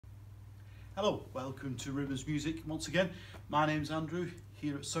Hello, welcome to Rivers Music once again. My name's Andrew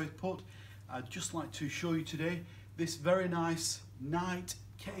here at Southport. I'd just like to show you today this very nice Night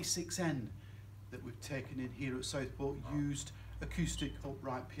K6-N that we've taken in here at Southport, used acoustic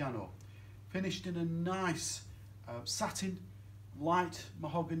upright piano. Finished in a nice satin, light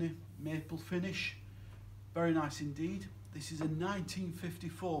mahogany maple finish. Very nice indeed. This is a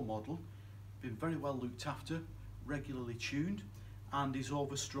 1954 model, been very well looked after, regularly tuned, and is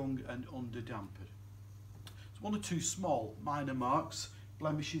overstrung and under dampered. There's one or two small minor marks,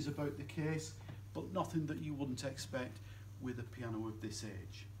 blemishes about the case, but nothing that you wouldn't expect with a piano of this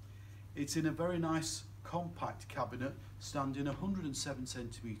age. It's in a very nice compact cabinet, standing 107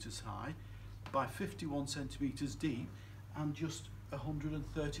 centimetres high by 51 centimetres deep and just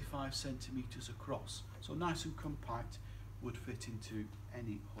 135 centimetres across. So nice and compact, would fit into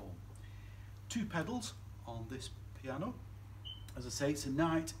any home. Two pedals on this piano. As I say, it's a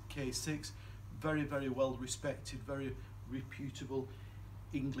Night K6, very well respected, very reputable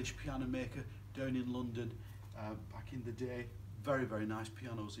English piano maker down in London back in the day. Very nice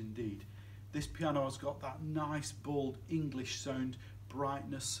pianos indeed. This piano has got that nice bold English sound,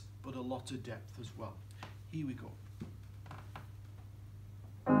 brightness, but a lot of depth as well. Here we go.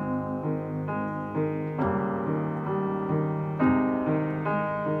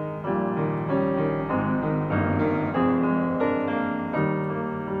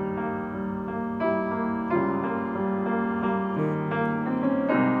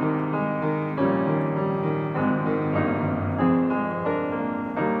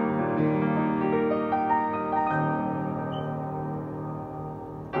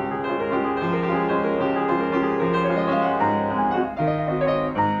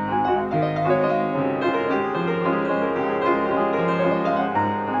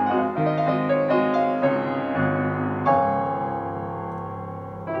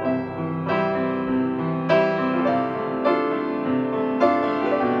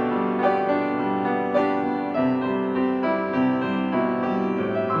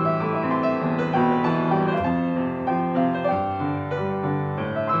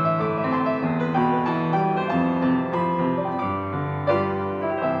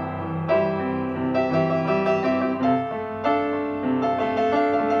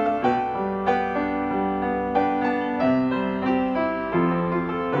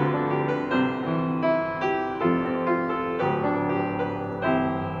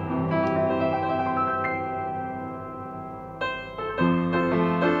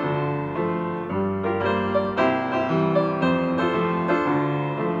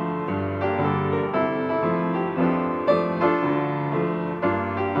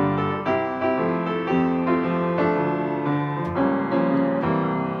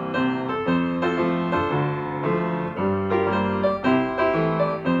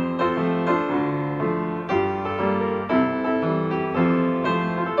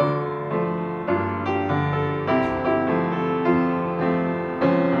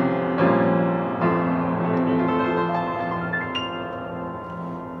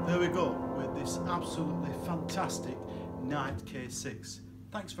 Absolutely fantastic Night K6.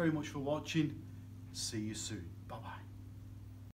 Thanks very much for watching. See you soon.